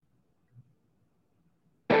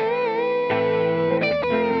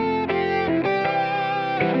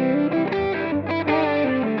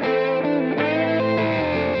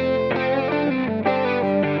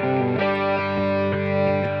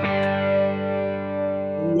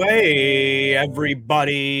Hey,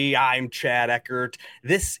 everybody. I'm Chad Eckert.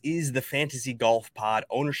 This is the Fantasy Golf Pod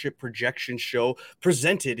Ownership Projection Show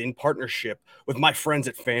presented in partnership with my friends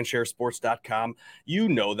at fansharesports.com. You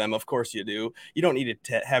know them. Of course you do. You don't need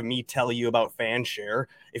to have me tell you about Fanshare.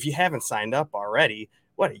 If you haven't signed up already,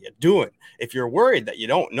 what are you doing? If you're worried that you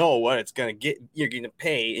don't know what it's going to get, you're going to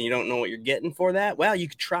pay, and you don't know what you're getting for that, well, you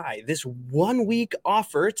could try this 1 week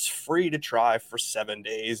offer. It's free to try for 7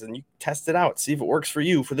 days, and you test it out, see if it works for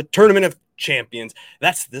you for the Tournament of Champions.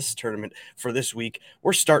 That's this tournament for this week.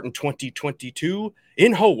 We're starting 2022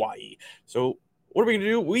 in Hawaii. So what are we going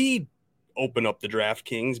to do? We open up the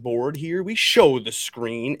DraftKings board here. We show the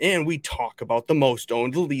screen, and we talk about the most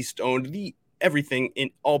owned, the least owned, the everything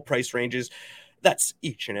in all price ranges. That's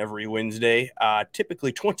each and every Wednesday,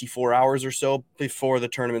 typically 24 hours or so before the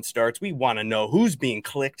tournament starts. We want to know who's being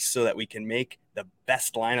clicked so that we can make the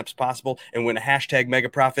best lineups possible and win a hashtag mega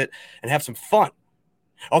profit and have some fun.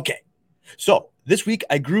 Okay, so this week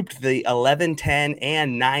I grouped the 11, 10,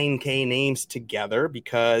 and 9K names together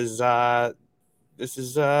because this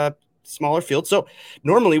is a smaller field. So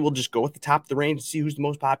normally we'll just go at the top of the range and see who's the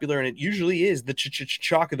most popular, and it usually is the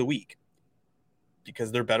chalk of the week,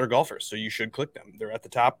 because they're better golfers, so you should click them. They're at the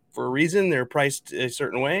top for a reason. They're priced a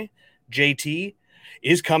certain way. JT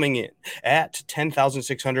is coming in at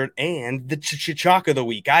 10,600, and the chalk of the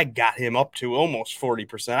week, I got him up to almost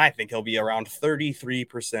 40%. I think he'll be around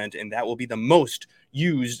 33%, and that will be the most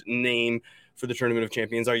used name for the Tournament of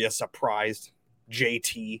Champions. Are you surprised?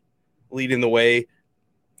 JT leading the way.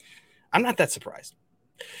 I'm not that surprised.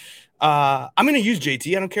 I'm going to use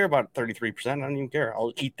JT. I don't care about 33%. I don't even care.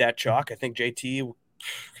 I'll eat that chalk. I think JT,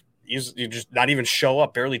 you just not even show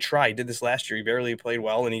up, barely try. He did this last year. He barely played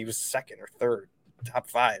well, and he was second or third, top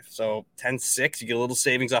five. So 10-6, you get a little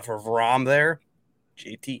savings off of Rahm there.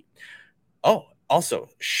 JT. Oh, also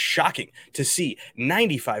shocking to see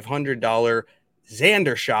 $9,500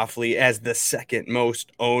 Xander Schauffele as the second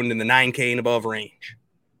most owned in the 9K and above range.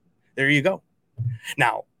 There you go.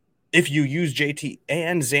 Now, if you use JT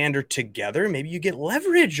and Xander together, maybe you get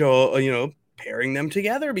leverage, pairing them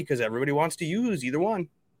together, because everybody wants to use either one.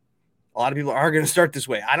 A lot of people are going to start this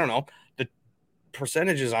way. I don't know. The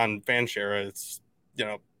percentages on Fanshare, it's,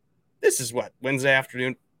 this is what, Wednesday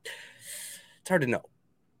afternoon? It's hard to know.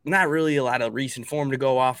 Not really a lot of recent form to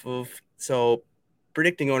go off of. So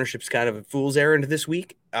predicting ownership is kind of a fool's errand this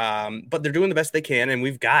week. But they're doing the best they can. And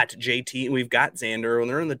we've got JT and we've got Xander, and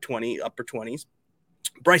they're in the upper 20s.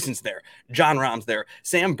 Bryson's there. Jon Rahm's there.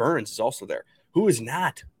 Sam Burns is also there. Who is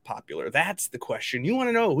not popular? That's the question. You want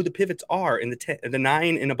to know who the pivots are in the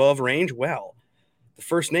 9 and above range? Well, the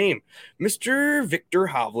first name, Mr. Viktor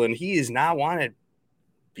Hovland. He is not wanted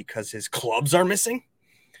because his clubs are missing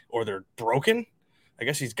or they're broken. I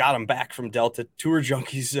guess he's got them back from Delta. Tour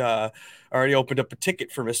Junkies already opened up a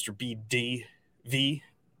ticket for Mr. BDV,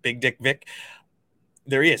 Big Dick Vic.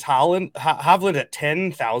 There he is. Hovland at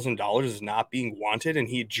 $10,000 is not being wanted, and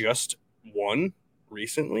he just won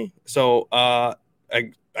recently. So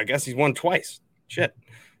I guess he's won twice. Shit.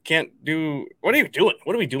 Can't do – what are you doing?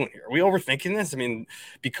 What are we doing here? Are we overthinking this? I mean,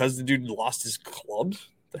 because the dude lost his clubs?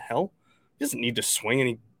 The hell? He doesn't need to swing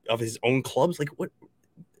any of his own clubs. Like, what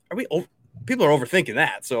 – are we – people are overthinking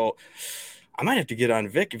that. So I might have to get on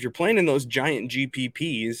Vic. If you're playing in those giant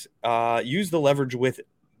GPPs, use the leverage with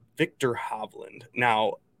Viktor Hovland.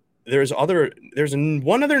 Now, there's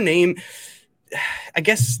one other name. I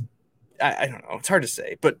guess I don't know. It's hard to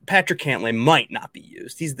say, but Patrick Cantlay might not be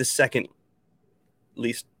used. He's the second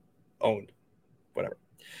least owned, whatever.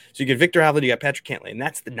 So you get Viktor Hovland, you got Patrick Cantlay, and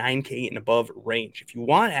that's the 9K and above range. If you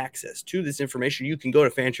want access to this information, you can go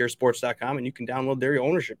to fansharesports.com and you can download their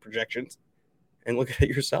ownership projections and look at it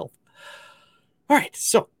yourself. All right,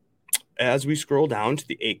 so as we scroll down to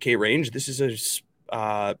the 8K range, this is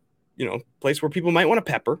a place where people might want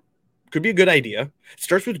to pepper. Could be a good idea. It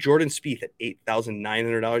starts with Jordan Spieth at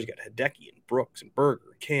 $8,900. You got Hideki and Brooks and Berger,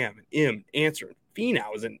 and Cam and Im, Answer and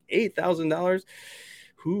Finau is at $8,000.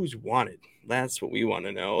 Who's wanted? That's what we want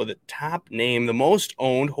to know. The top name, the most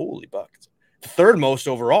owned, holy buckets. The third most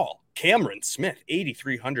overall, Cameron Smith,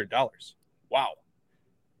 $8,300. Wow.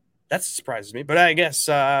 That surprises me. But I guess,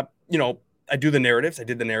 I do the narratives. I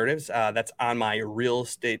did the narratives. That's on my real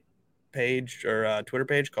estate page or Twitter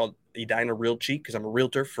page called Edina Realty, because I'm a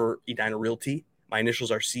realtor for Edina Realty. My initials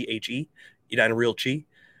are CHE, Edina Realty.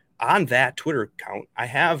 On that Twitter account, I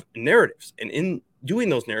have narratives, and in doing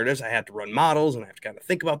those narratives, I had to run models and I have to kind of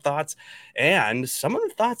think about thoughts. And some of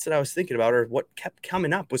the thoughts that I was thinking about, or what kept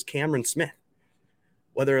coming up, was Cameron Smith.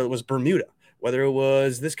 Whether it was Bermuda, whether it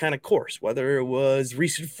was this kind of course, whether it was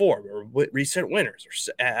recent form or recent winners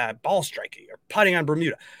or ball striking or putting on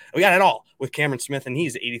Bermuda. We got it all with Cameron Smith, and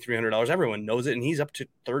he's $8,300. Everyone knows it, and he's up to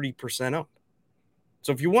 30% up.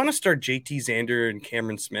 So if you want to start JT Xander and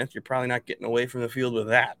Cameron Smith, you're probably not getting away from the field with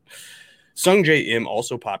that. Sungjae Im,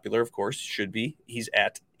 also popular, of course, should be. He's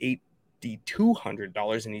at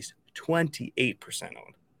 $8,200, and he's 28%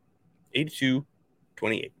 owned. 82,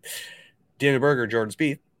 28. Daniel Berger, Jordan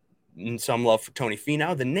Spieth, and some love for Tony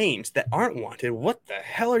Finau. The names that aren't wanted, what the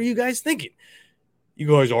hell are you guys thinking? You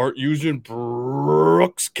guys aren't using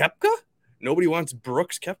Brooks Koepka? Nobody wants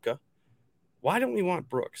Brooks Koepka. Why don't we want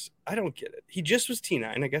Brooks? I don't get it. He just was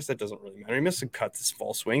T9. I guess that doesn't really matter. He missed some cuts this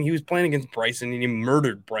fall swing. He was playing against Bryson, and he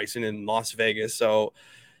murdered Bryson in Las Vegas. So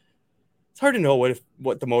it's hard to know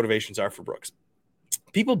what the motivations are for Brooks.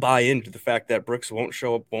 People buy into the fact that Brooks won't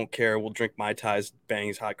show up, won't care, will drink Mai Tais, bang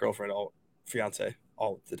his hot girlfriend, fiance,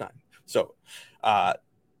 all the time. So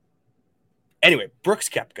anyway, Brooks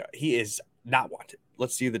Koepka, he is not wanted.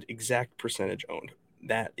 Let's see the exact percentage owned.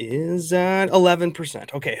 That is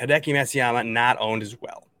 11%. Okay, Hideki Matsuyama not owned as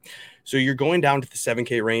well. So you're going down to the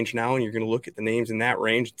 7K range now, and you're going to look at the names in that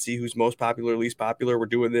range and see who's most popular, least popular. We're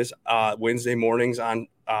doing this Wednesday mornings on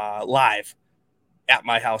live at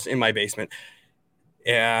my house in my basement.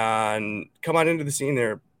 And come on into the scene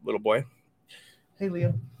there, little boy. Hey,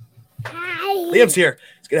 Liam. Hi. Liam's here.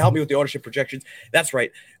 He's going to help me with the ownership projections. That's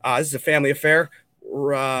right. This is a family affair.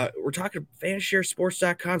 We're talking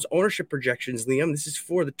fansharesports.com's ownership projections, Liam. This is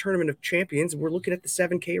for the Tournament of Champions. We're looking at the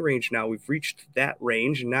 7K range now. We've reached that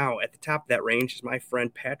range. And now at the top of that range is my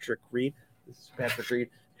friend Patrick Reed. This is Patrick Reed.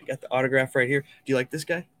 I got the autograph right here. Do you like this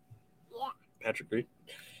guy? Yeah. Patrick Reed.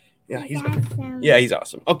 Yeah, he's awesome. Yeah, he's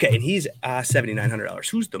awesome. Okay, and he's $7,900.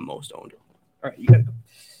 Who's the most owned? All right, you got to go.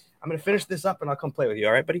 I'm going to finish this up, and I'll come play with you.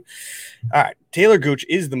 All right, buddy? All right. Taylor Gooch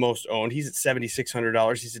is the most owned. He's at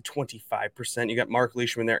 $7,600. He's at 25%. You got Mark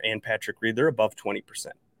Leishman there and Patrick Reed. They're above 20%.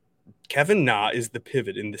 Kevin Na is the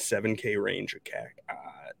pivot in the 7K range. Okay.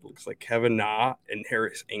 It looks like Kevin Na and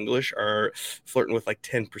Harris English are flirting with like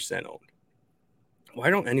 10% owned.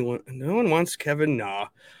 Why don't no one wants Kevin Na?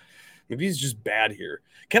 Maybe he's just bad here.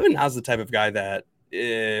 Kevin Na's the type of guy that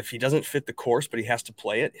if he doesn't fit the course, but he has to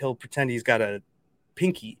play it, he'll pretend he's got a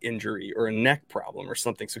pinky injury or a neck problem or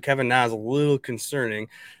something. So Kevin Na is a little concerning.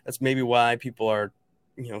 That's maybe why people are,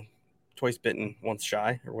 twice bitten, once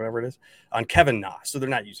shy or whatever it is on Kevin Na. So they're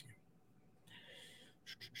not using him.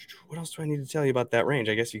 What else do I need to tell you about that range?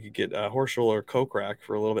 I guess you could get Horschel or Kokrak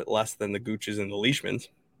for a little bit less than the Gooches and the Leishmans.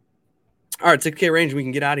 All right, 6K range. We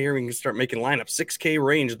can get out of here. We can start making lineups. 6K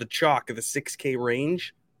range, the chalk of the 6K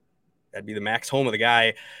range. That'd be the Max Homa, the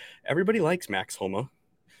guy. Everybody likes Max Homa.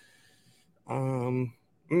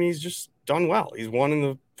 He's just done well. He's won in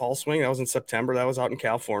the fall swing. That was in September. That was out in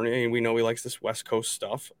California, and we know he likes this West Coast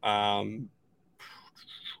stuff.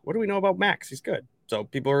 What do we know about Max? He's good. So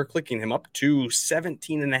people are clicking him up to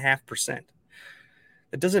 17.5%.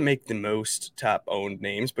 That doesn't make the most top-owned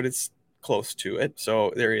names, but it's close to it.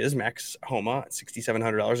 So there he is, Max Homa at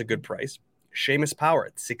 $6,700, a good price. Seamus Power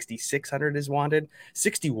at $6,600 is wanted.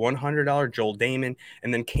 $6,100 Joel Damon,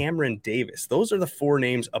 and then Cameron Davis. Those are the four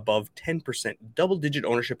names above 10%. Double-digit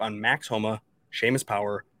ownership on Max Homa, Seamus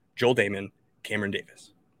Power, Joel Damon, Cameron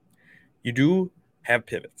Davis. You do have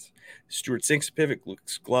pivots. Stuart Sink's a pivot, Luke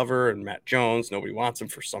Glover, and Matt Jones. Nobody wants them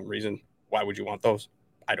for some reason. Why would you want those?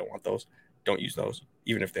 I don't want those. Don't use those,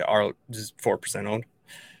 even if they are just 4% owned.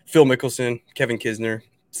 Phil Mickelson, Kevin Kisner,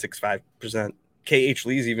 6.5%. KH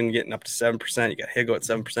Lee's even getting up to 7%. You got Higo at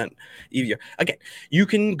 7%. Evia. Again, you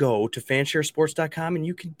can go to fansharesports.com and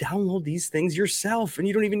you can download these things yourself, and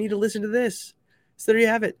you don't even need to listen to this. So there you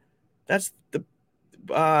have it. That's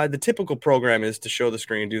the typical program is to show the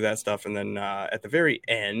screen, do that stuff, and then at the very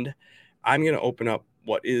end, I'm going to open up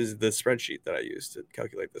what is the spreadsheet that I use to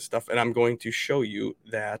calculate this stuff, and I'm going to show you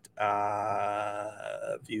that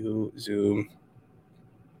view, zoom,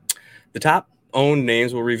 the top owned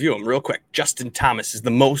names. We'll review them real quick. Justin Thomas is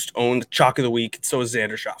the most owned chalk of the week. So is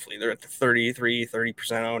Xander Schauffele. They're at the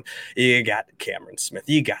 30% owned. You got Cameron Smith.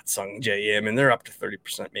 You got Sungjae Im, and they're up to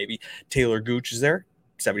 30% maybe. Taylor Gooch is there.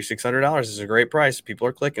 $7,600 is a great price. People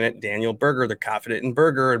are clicking it. Daniel Berger, they're confident in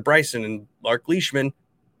Berger and Bryson and Mark Leishman.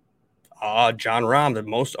 John Rahm, the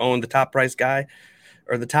most owned, the top price guy,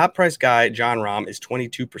 John Rahm, is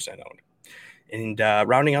 22% owned. And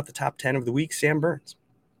rounding out the top 10 of the week, Sam Burns.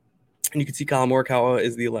 And you can see Colin Morikawa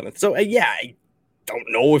is the 11th. So, I don't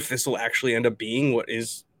know if this will actually end up being what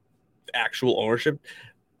is actual ownership.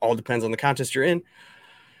 All depends on the contest you're in.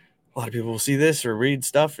 A lot of people will see this or read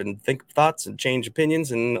stuff and think thoughts and change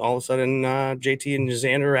opinions, and all of a sudden JT and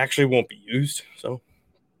Xander actually won't be used. So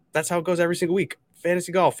that's how it goes every single week.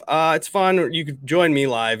 Fantasy golf. It's fun. You could join me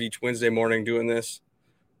live each Wednesday morning doing this.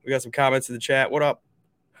 We got some comments in the chat. What up?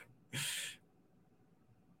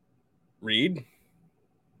 Reed.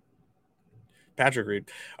 Patrick Reed.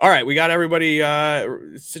 All right, we got everybody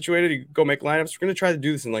situated. You go make lineups. We're going to try to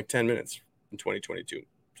do this in like 10 minutes in 2022.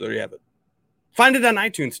 So there you have it. Find it on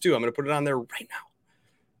iTunes, too. I'm going to put it on there right now.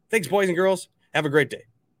 Thanks, boys and girls. Have a great day.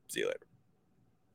 See you later.